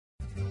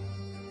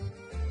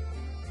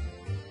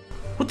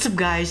What's up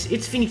guys,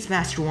 it's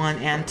Pheonixmaster1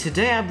 and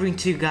today I bring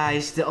to you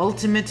guys the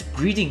ultimate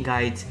breeding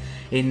guide.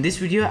 In this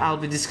video I'll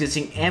be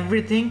discussing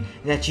everything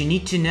that you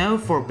need to know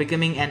for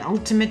becoming an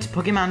ultimate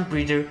Pokemon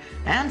breeder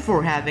and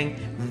for having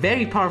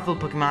very powerful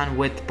Pokemon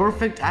with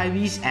perfect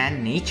IVs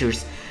and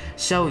natures.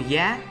 So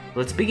yeah,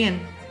 let's begin.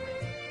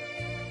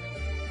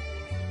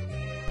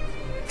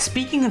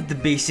 Speaking of the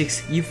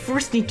basics, you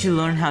first need to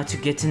learn how to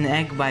get an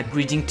egg by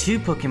breeding 2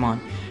 Pokemon.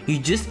 You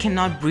just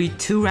cannot breed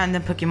 2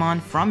 random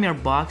Pokemon from your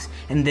box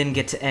and then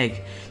get an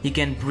egg. You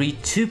can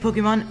breed 2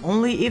 Pokemon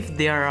only if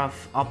they are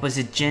of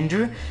opposite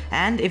gender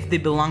and if they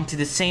belong to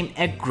the same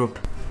egg group.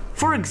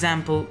 For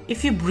example,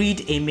 if you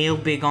breed a male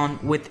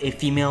Bagon with a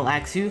female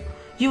Axew,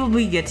 you will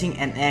be getting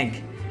an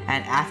egg.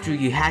 And after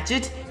you hatch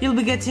it, you'll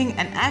be getting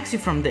an Axew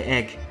from the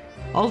egg.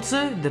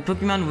 Also, the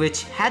Pokemon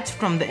which hatch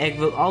from the egg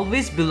will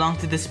always belong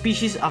to the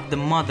species of the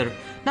mother,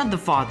 not the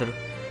father.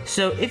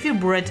 So if you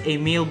bred a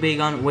male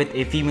Bagon with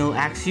a female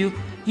Axew,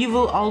 you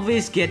will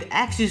always get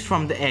Axews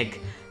from the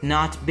egg,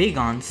 not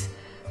Bagons.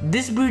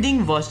 This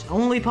breeding was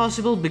only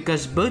possible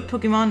because both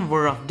Pokemon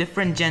were of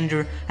different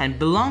gender and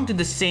belonged to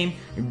the same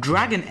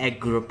dragon egg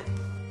group.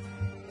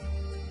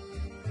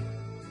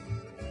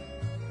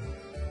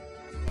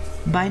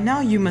 By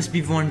now you must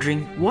be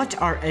wondering what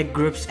are egg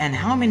groups and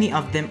how many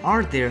of them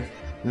are there.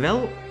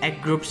 Well,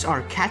 egg groups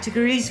are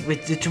categories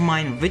which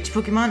determine which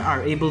Pokemon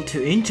are able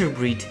to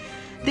interbreed.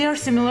 They are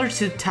similar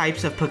to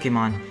types of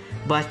Pokemon,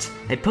 but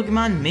a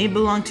Pokemon may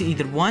belong to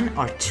either 1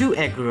 or 2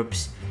 egg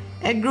groups.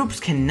 Egg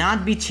groups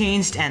cannot be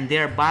changed and they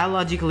are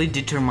biologically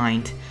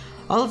determined.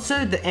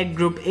 Also, the egg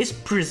group is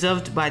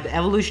preserved by the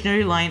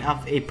evolutionary line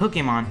of a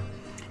Pokemon.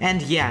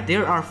 And yeah,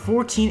 there are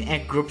 14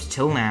 egg groups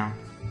till now.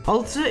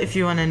 Also, if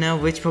you wanna know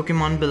which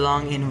Pokemon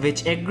belong in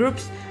which egg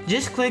groups,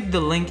 just click the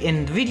link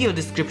in the video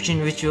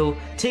description which will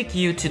take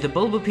you to the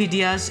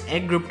Bulbapedia's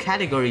egg group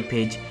category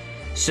page.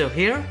 So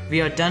here,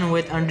 we are done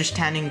with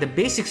understanding the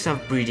basics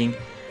of breeding.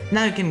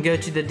 Now you can go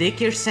to the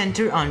daycare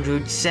center on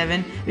Route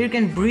 7 where you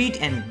can breed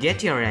and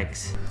get your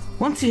eggs.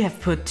 Once you have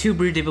put 2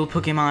 breedable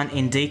Pokemon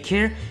in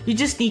daycare, you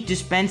just need to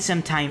spend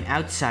some time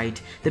outside.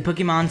 The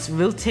Pokemons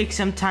will take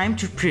some time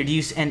to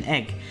produce an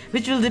egg,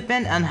 which will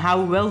depend on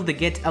how well they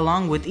get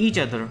along with each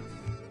other.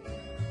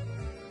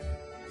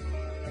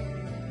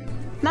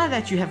 Now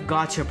that you have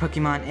got your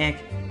Pokemon egg,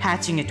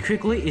 hatching it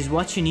quickly is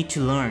what you need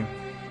to learn.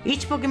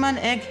 Each Pokemon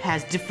egg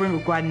has different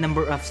required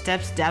number of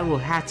steps that will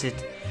hatch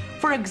it.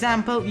 For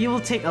example, you will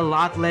take a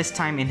lot less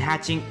time in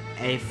hatching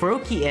a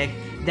Froakie egg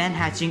than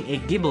hatching a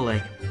Gible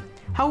egg.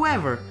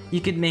 However,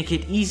 you could make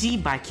it easy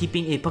by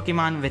keeping a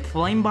Pokemon with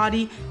Flame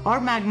Body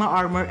or Magma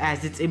Armour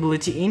as its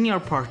ability in your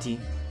party.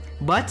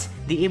 But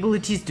the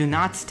abilities do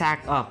not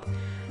stack up.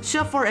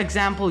 So for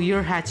example,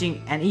 you're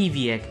hatching an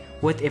Eevee egg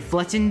with a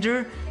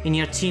Fletchinder in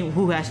your team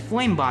who has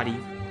Flame Body.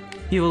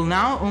 You will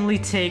now only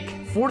take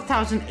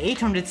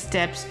 4,800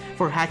 steps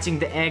for hatching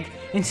the egg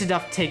instead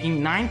of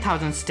taking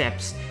 9,000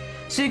 steps.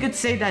 So you could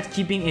say that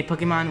keeping a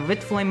Pokemon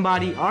with Flame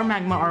Body or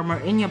Magma Armor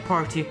in your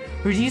party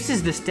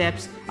reduces the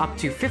steps up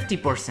to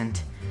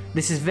 50%.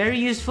 This is very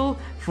useful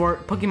for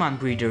Pokemon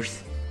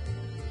breeders.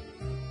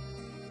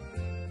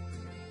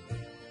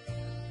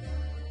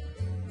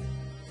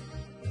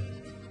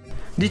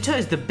 Ditto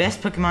is the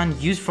best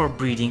Pokemon used for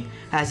breeding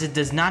as it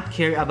does not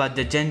care about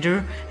the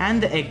gender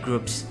and the egg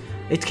groups.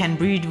 It can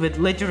breed with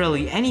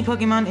literally any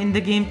Pokemon in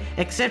the game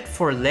except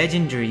for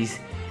legendaries,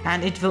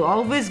 and it will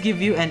always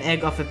give you an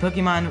egg of a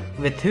Pokemon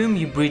with whom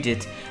you breed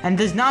it, and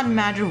does not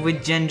matter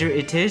which gender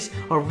it is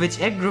or which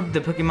egg group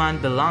the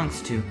Pokemon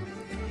belongs to.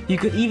 You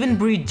could even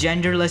breed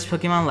genderless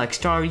Pokemon like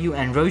Staryu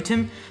and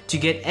Rotom to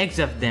get eggs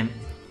of them.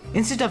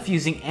 Instead of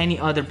using any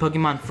other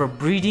Pokemon for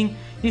breeding,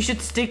 you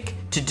should stick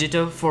to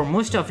Ditto for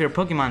most of your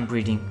Pokemon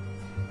breeding.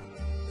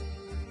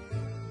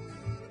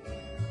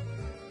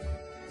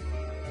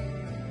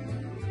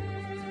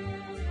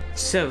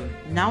 So,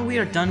 now we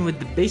are done with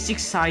the basic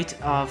side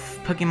of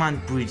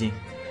Pokemon breeding.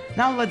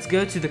 Now let's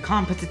go to the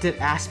competitive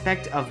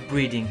aspect of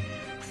breeding.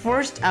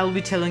 First, I will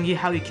be telling you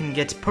how you can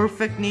get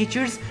perfect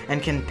natures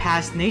and can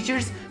pass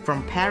natures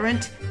from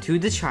parent to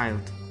the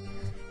child.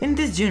 In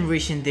this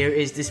generation, there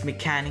is this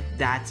mechanic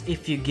that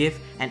if you give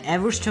an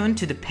Everstone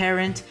to the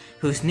parent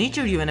whose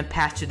nature you wanna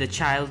pass to the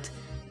child,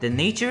 the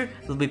nature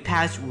will be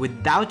passed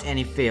without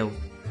any fail.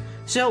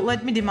 So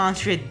let me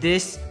demonstrate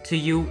this to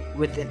you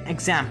with an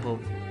example.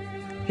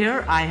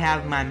 Here I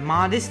have my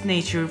modest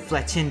nature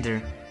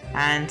Fletchinder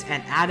and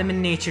an adamant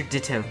nature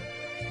Ditto.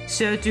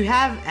 So to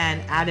have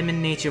an adamant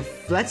nature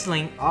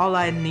Fletchling, all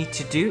I need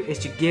to do is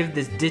to give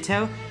this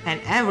Ditto an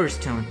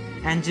Everstone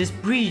and just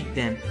breed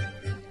them.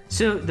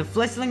 So the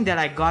Fletchling that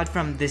I got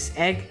from this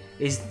egg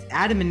is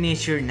adamant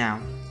nature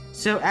now.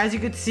 So as you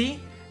could see,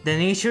 the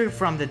nature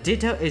from the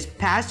Ditto is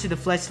passed to the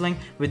Fletchling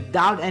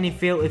without any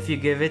fail if you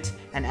give it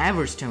an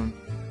Everstone.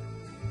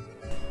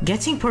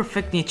 Getting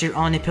perfect nature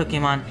on a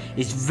Pokemon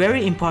is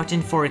very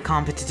important for a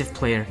competitive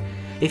player.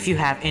 If you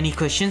have any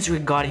questions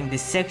regarding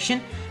this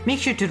section, make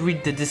sure to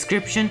read the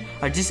description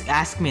or just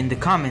ask me in the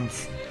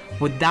comments.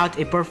 Without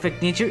a perfect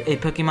nature, a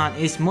Pokemon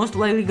is most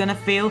likely gonna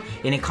fail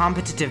in a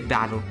competitive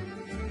battle.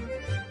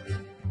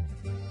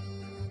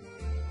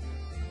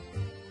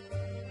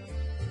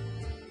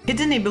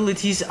 Hidden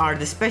abilities are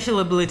the special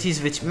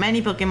abilities which many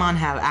Pokemon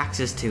have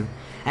access to,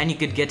 and you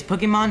could get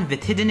Pokemon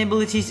with hidden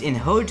abilities in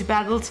Horde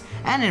battles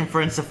and in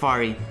Friend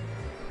Safari.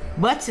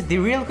 But the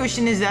real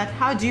question is that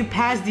how do you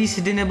pass these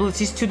hidden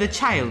abilities to the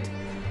child?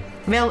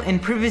 Well, in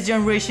previous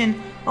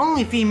generation,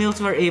 only females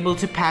were able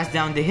to pass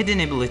down the hidden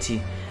ability.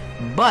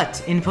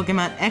 But in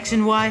Pokemon X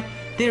and Y,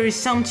 there is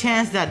some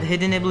chance that the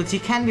hidden ability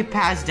can be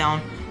passed down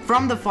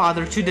from the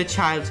father to the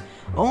child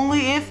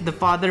only if the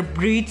father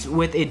breeds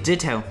with a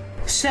Ditto.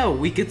 So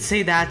we could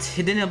say that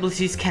hidden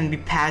abilities can be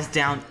passed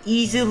down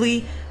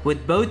easily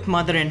with both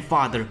mother and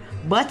father,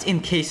 but in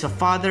case of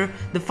father,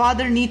 the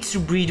father needs to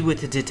breed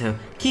with a Ditto.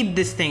 Keep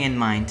this thing in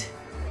mind.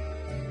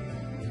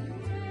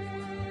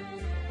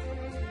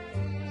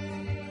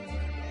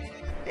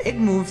 Egg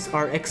moves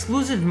are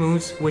exclusive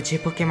moves which a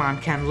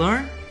Pokemon can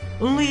learn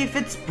only if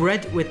it's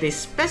bred with a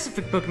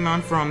specific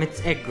Pokemon from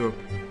its egg group.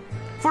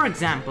 For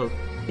example,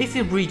 if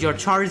you breed your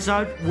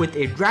Charizard with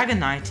a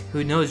Dragonite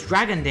who knows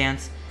Dragon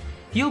Dance,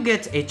 you'll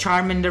get a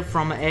Charmander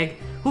from an egg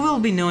who will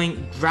be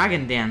knowing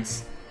Dragon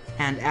Dance.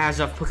 And as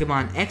of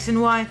Pokemon X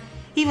and Y,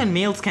 even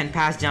males can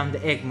pass down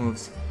the egg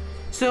moves.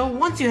 So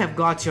once you have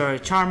got your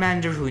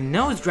Charmander who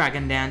knows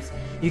Dragon Dance,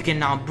 you can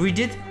now breed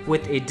it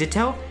with a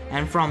Ditto,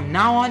 and from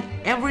now on,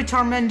 every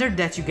Charmander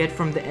that you get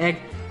from the egg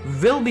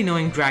will be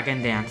knowing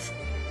Dragon Dance.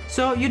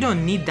 So you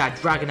don't need that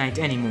Dragonite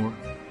anymore.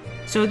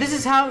 So this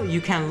is how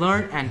you can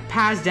learn and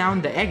pass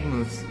down the egg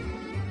moves.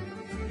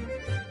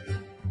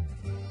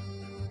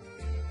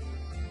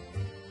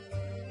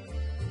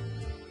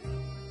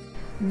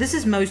 This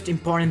is most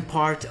important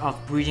part of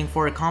breeding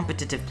for a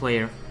competitive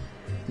player.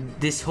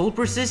 This whole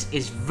process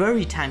is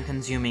very time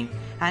consuming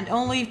and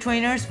only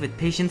trainers with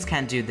patience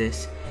can do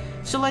this.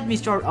 So let me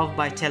start off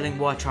by telling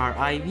what are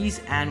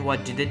IVs and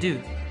what do they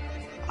do.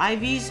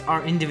 IVs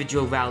are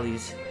individual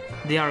values.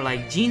 They are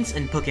like genes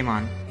in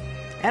Pokemon.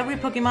 Every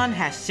Pokemon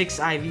has 6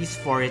 IVs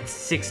for its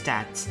 6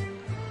 stats.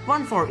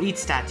 One for each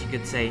stat you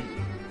could say.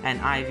 An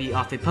IV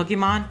of a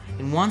Pokemon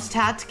in one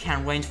stat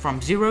can range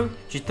from 0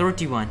 to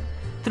 31.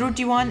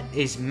 31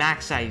 is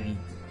max IV.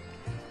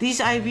 These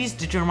IVs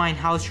determine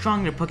how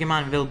strong your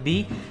Pokemon will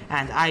be,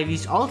 and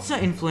IVs also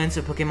influence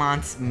a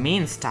Pokemon's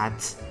main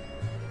stats.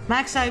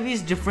 Max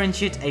IVs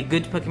differentiate a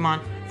good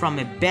Pokemon from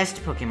a best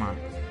Pokemon.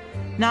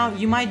 Now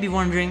you might be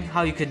wondering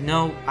how you could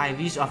know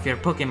IVs of your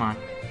Pokemon.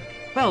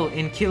 Well,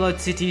 in Keylord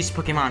City's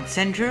Pokemon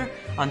Center,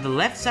 on the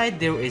left side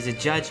there is a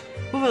judge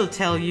who will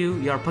tell you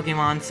your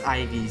Pokemon's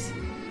IVs.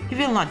 He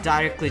will not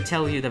directly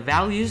tell you the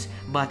values,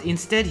 but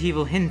instead he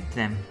will hint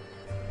them.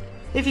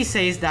 If he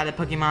says that a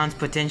Pokemon's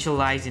potential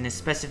lies in a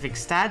specific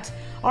stat,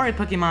 or a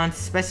Pokemon's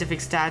specific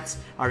stats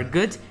are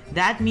good,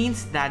 that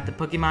means that the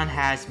Pokemon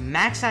has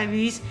max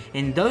IVs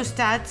in those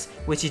stats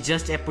which he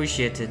just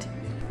appreciated.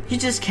 You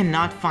just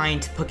cannot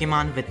find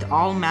Pokemon with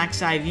all max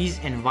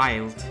IVs in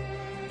Wild.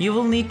 You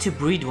will need to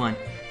breed one,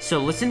 so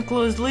listen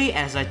closely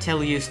as I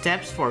tell you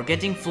steps for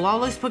getting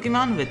flawless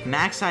Pokemon with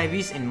max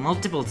IVs in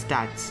multiple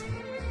stats.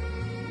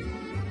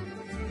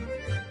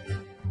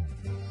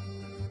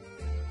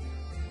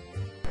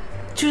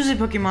 Choose a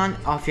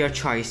Pokemon of your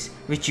choice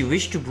which you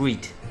wish to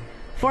breed.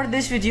 For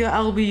this video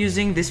I will be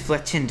using this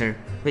Fletchinder,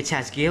 which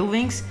has Gale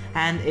Wings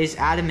and is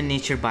Adam in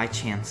nature by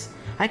chance.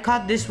 I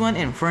caught this one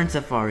in Friend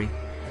Safari.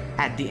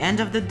 At the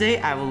end of the day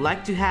I would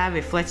like to have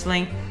a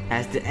Fletchling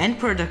as the end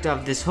product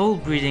of this whole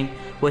breeding,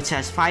 which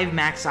has 5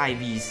 max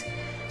IVs,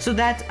 so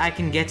that I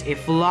can get a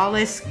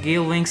flawless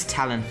Gale Wings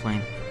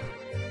Talonflame.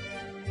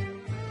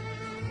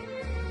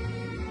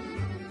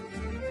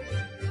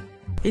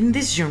 In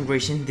this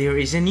generation there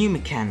is a new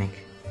mechanic.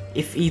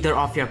 If either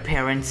of your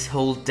parents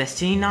hold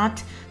Destiny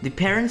Knot, the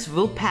parents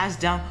will pass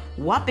down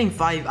whopping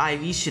 5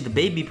 IVs to the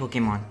baby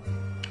Pokemon.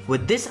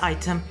 With this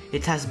item,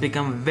 it has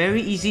become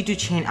very easy to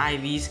chain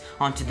IVs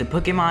onto the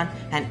Pokemon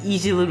and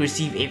easily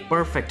receive a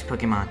perfect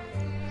Pokemon.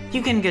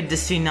 You can get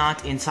Destiny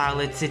Knot in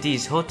Silent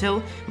City's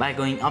hotel by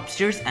going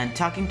upstairs and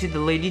talking to the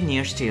lady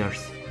near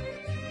stairs.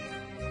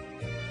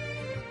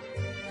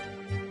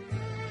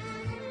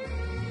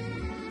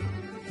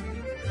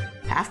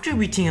 After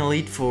beating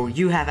Elite Four,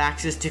 you have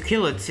access to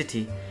Keylord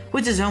City,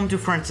 which is home to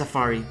Friend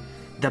Safari.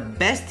 The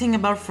best thing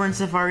about Friend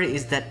Safari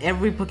is that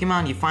every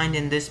Pokemon you find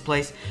in this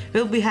place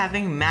will be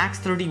having max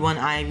 31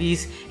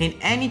 IVs in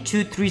any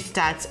 2-3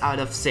 stats out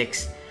of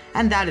 6,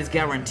 and that is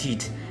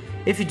guaranteed.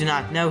 If you do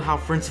not know how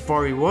Friend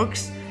Safari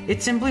works,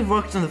 it simply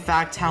works on the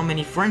fact how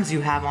many friends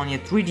you have on your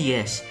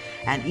 3DS,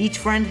 and each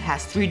friend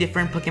has 3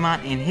 different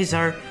Pokemon in his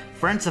or her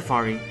Friend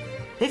Safari.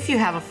 If you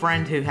have a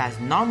friend who has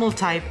normal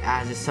type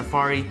as a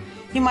Safari,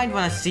 you might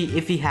want to see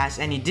if he has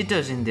any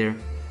Dittos in there.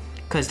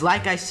 Cause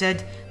like I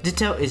said,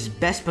 Ditto is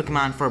best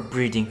Pokemon for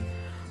breeding.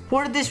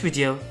 For this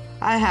video,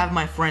 I have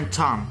my friend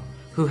Tom,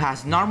 who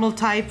has normal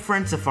type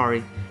Friend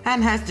Safari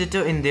and has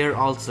Ditto in there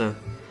also.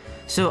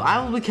 So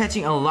I will be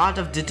catching a lot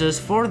of Dittos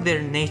for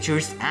their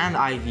natures and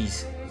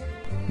IVs.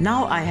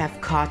 Now I have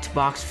caught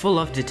box full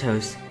of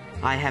Dittos.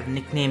 I have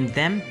nicknamed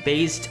them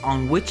based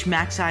on which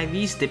max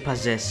IVs they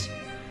possess.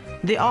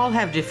 They all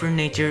have different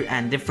nature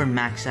and different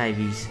max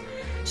IVs.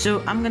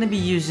 So I'm gonna be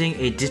using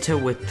a Ditto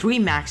with 3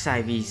 max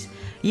IVs.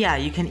 Yeah,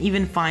 you can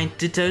even find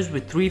Dittos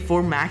with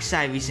 3-4 max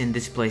IVs in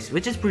this place,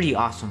 which is pretty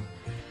awesome.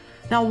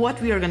 Now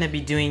what we are gonna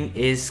be doing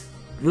is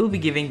we'll be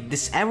giving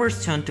this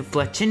Everstone to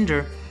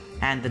Fletchinder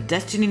and the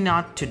Destiny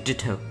Knot to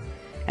Ditto.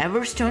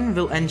 Everstone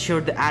will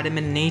ensure the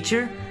adamant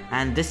nature,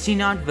 and Destiny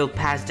Knot will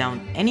pass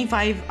down any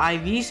 5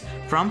 IVs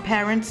from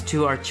parents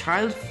to our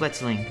child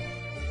fledgling.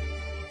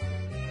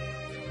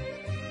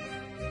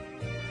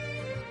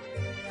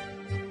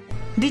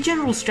 The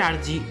general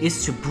strategy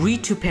is to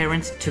breed 2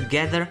 parents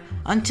together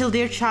until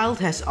their child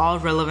has all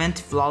relevant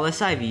flawless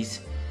IVs.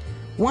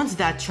 Once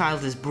that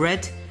child is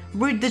bred,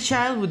 breed the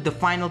child with the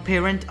final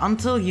parent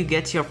until you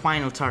get your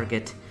final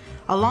target.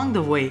 Along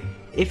the way,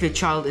 if a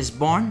child is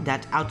born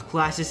that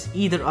outclasses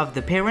either of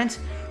the parents,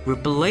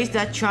 replace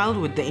that child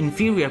with the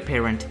inferior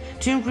parent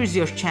to increase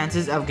your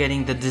chances of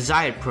getting the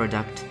desired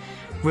product.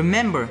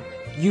 Remember,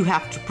 you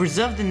have to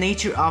preserve the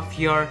nature of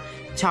your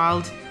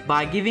child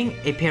by giving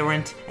a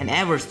parent an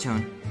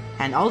Everstone,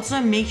 and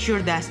also make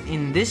sure that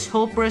in this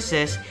whole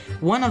process,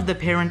 one of the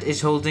parent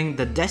is holding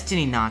the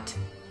Destiny Knot.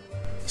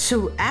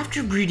 So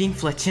after breeding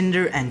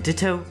Fletchinder and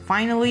Ditto,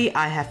 finally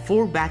I have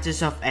 4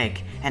 batches of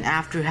egg, and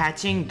after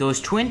hatching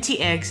those 20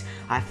 eggs,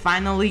 I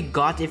finally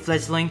got a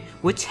fledgling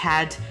which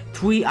had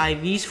 3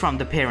 IVs from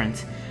the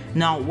parent.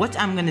 Now what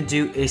I'm gonna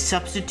do is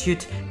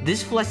substitute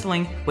this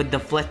fledgling with the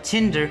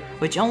Fletchinder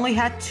which only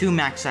had 2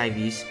 max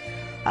IVs.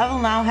 I will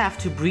now have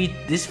to breed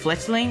this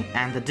fledgling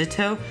and the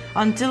Ditto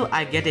until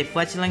I get a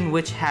fledgling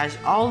which has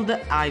all the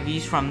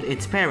IVs from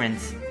its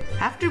parents.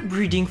 After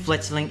breeding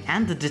fledgling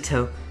and the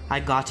Ditto,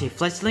 I got a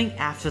fledgling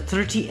after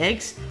 30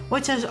 eggs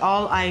which has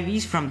all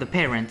IVs from the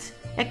parents,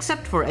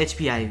 except for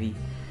HP IV.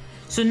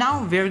 So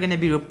now we're gonna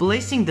be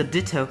replacing the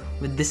Ditto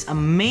with this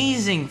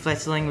amazing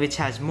fledgling which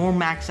has more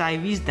max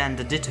IVs than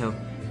the Ditto.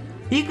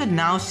 You could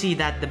now see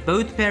that the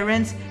both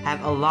parents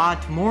have a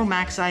lot more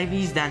max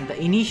IVs than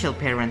the initial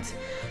parents,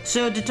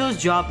 so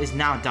Ditto's job is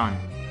now done.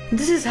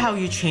 This is how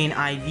you chain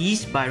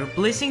IVs, by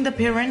replacing the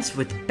parents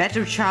with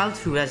better child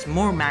who has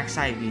more max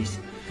IVs.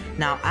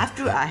 Now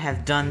after I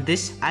have done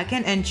this, I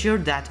can ensure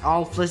that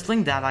all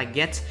fledgling that I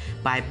get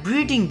by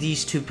breeding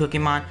these 2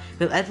 Pokemon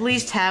will at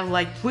least have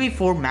like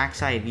 3-4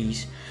 max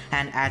IVs.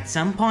 And at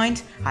some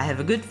point, I have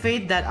a good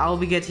faith that I'll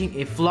be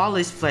getting a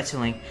flawless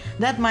fledgling.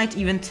 That might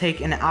even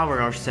take an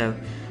hour or so.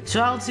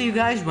 So I'll see you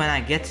guys when I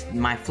get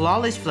my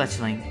flawless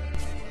fledgling.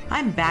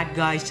 I'm back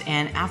guys,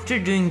 and after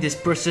doing this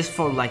process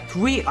for like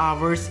 3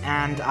 hours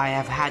and I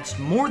have hatched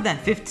more than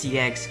 50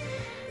 eggs.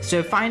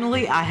 So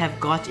finally I have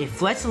got a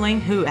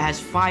fledgling who has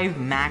 5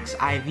 max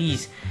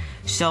IVs.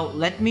 So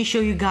let me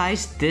show you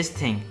guys this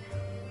thing.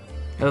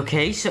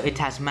 Okay, so it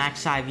has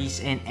max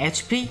IVs in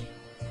HP,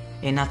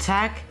 in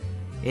attack,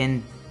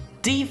 in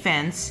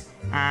defense,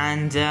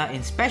 and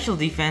in special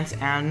defense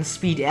and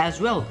speed as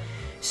well.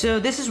 So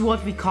this is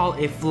what we call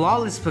a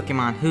flawless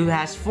Pokemon who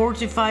has 4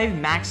 to 5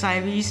 max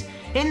IVs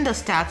in the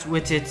stats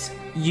which it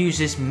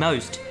uses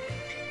most.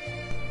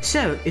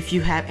 So if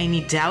you have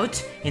any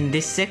doubt in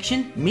this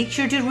section, make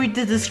sure to read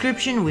the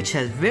description which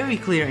has very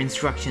clear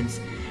instructions.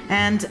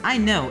 And I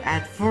know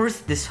at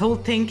first this whole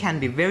thing can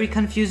be very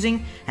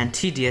confusing and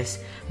tedious,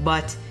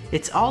 but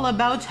it's all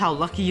about how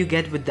lucky you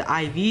get with the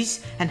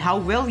IVs and how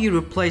well you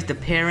replace the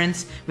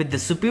parents with the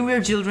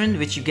superior children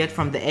which you get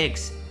from the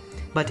eggs.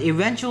 But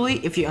eventually,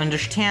 if you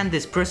understand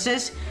this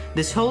process,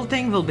 this whole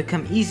thing will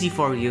become easy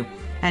for you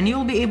and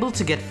you'll be able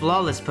to get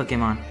flawless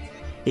Pokemon.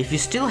 If you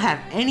still have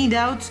any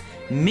doubts,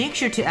 make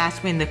sure to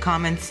ask me in the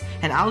comments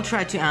and I'll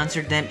try to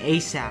answer them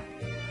ASAP.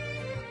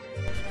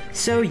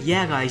 So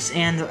yeah guys,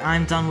 and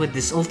I'm done with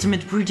this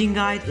ultimate breeding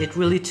guide. It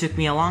really took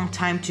me a long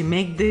time to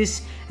make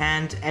this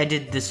and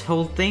edit this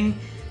whole thing.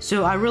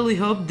 So I really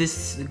hope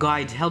this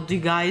guide helped you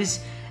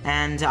guys,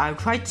 and I've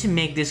tried to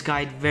make this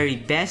guide very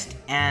best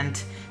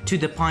and to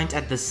the point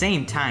at the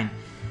same time.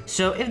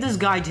 So if this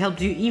guide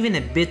helped you even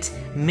a bit,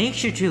 make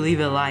sure to leave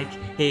a like,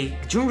 a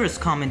generous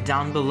comment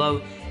down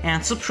below,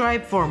 and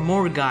subscribe for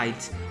more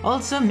guides.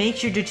 Also make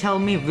sure to tell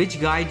me which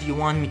guide you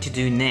want me to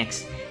do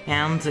next.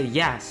 And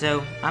yeah,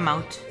 so I'm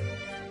out.